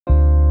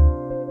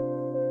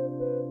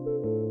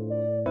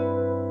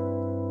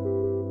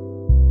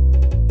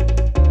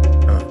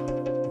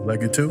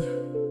like it too?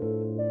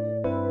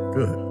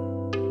 Good.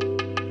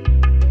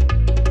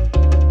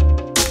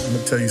 I'm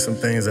gonna tell you some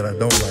things that I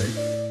don't like.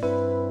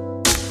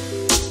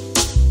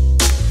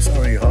 It's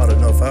already hard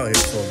enough out here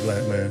for a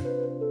black man.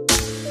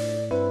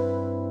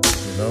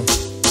 You know?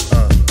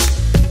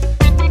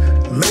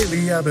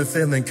 Lately I've been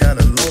feeling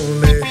kinda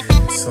lonely,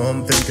 so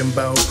I'm thinking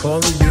about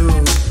calling you.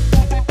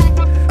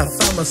 I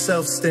find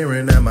myself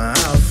staring at my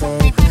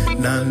iPhone,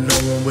 not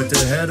knowing what the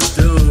hell to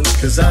do.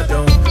 Cause I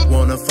don't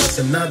wanna fuss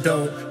and I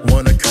don't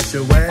wanna cut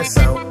your ass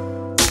out.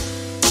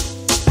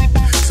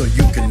 So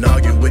you can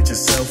argue with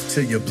yourself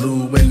till you're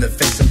blue in the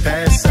face and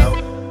pass out.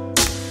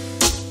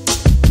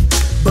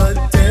 But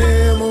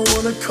damn, I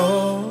wanna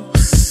call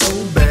so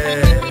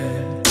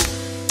bad.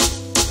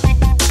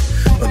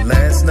 But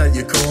last night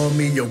you called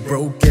me your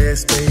broke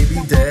ass baby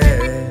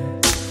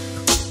dad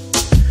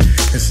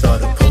and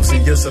started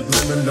posting your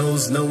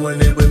subliminals,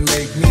 knowing it would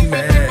make me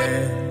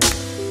mad.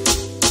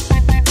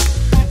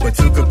 But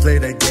you could play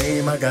that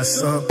game, I got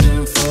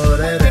something for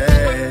that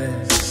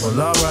ass. Well,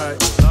 alright.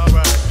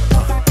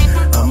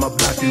 I'ma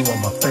block you on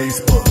my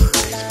Facebook.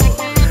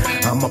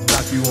 I'ma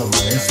block you on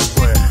my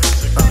Instagram.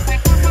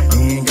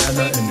 You ain't got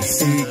nothing to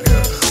see,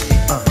 girl.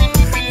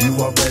 You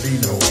already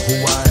know who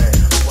I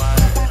am.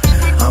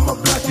 I'ma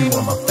block you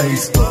on my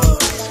Facebook.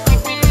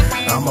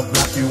 I'ma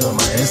block you on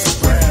my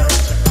Instagram.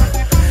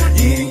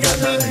 You ain't got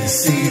nothing to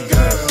see,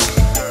 girl.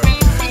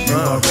 You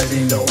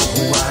already know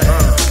who I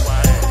am.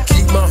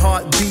 Keep my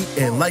heart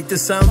beating like the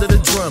sound of the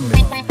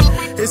drumming.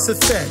 It's a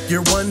fact,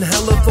 you're one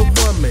hell of a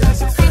woman.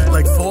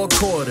 Like 4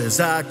 quarters,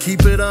 I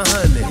keep it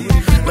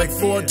 100. Like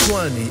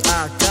 420,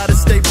 I gotta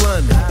stay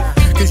running.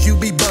 Cause you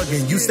be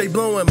bugging, you stay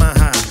blowing my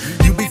high.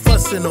 You be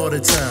fussing all the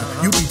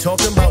time, you be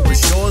talking about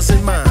what's yours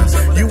and mine.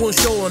 You won't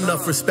show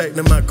enough respect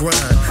to my grind.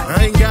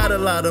 I ain't got a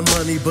lot of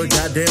money, but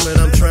goddamn it,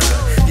 I'm trying.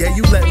 Yeah,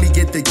 you let me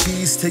get the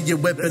keys to your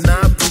whip and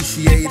I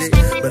appreciate it.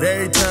 But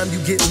every time you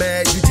get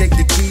mad, you take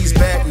the keys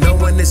back,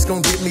 knowing it's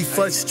gonna get me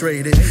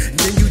frustrated.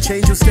 Then you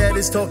change your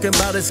status, talking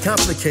about it's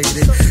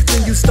complicated.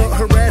 Then you start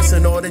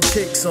harassing all the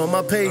chicks on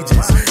my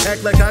pages.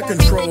 Act like I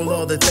control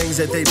all the things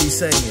that they be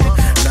saying.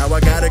 Now I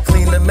gotta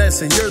clean the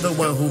mess and you're the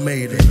one who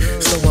made it.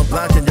 So I'm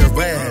blocking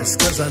your ass,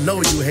 cause I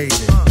know you hate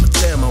it. But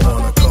damn, I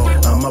wanna call.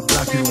 I'ma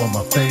block you on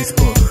my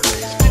Facebook.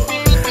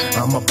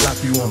 I'ma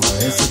block you on my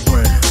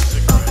Instagram.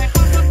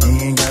 You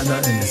ain't got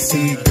nothing to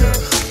see, girl.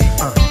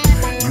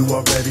 You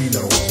already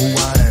know who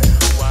I am.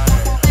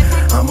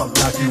 I'ma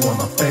block you on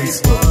my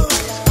Facebook.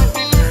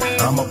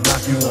 I'ma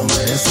block you on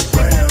my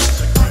Instagram.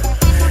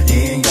 You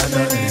ain't got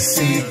nothing to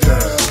see,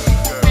 girl.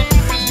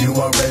 You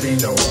already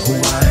know who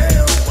I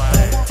am.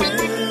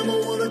 Damn, I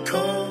wanna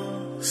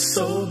call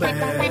so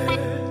bad.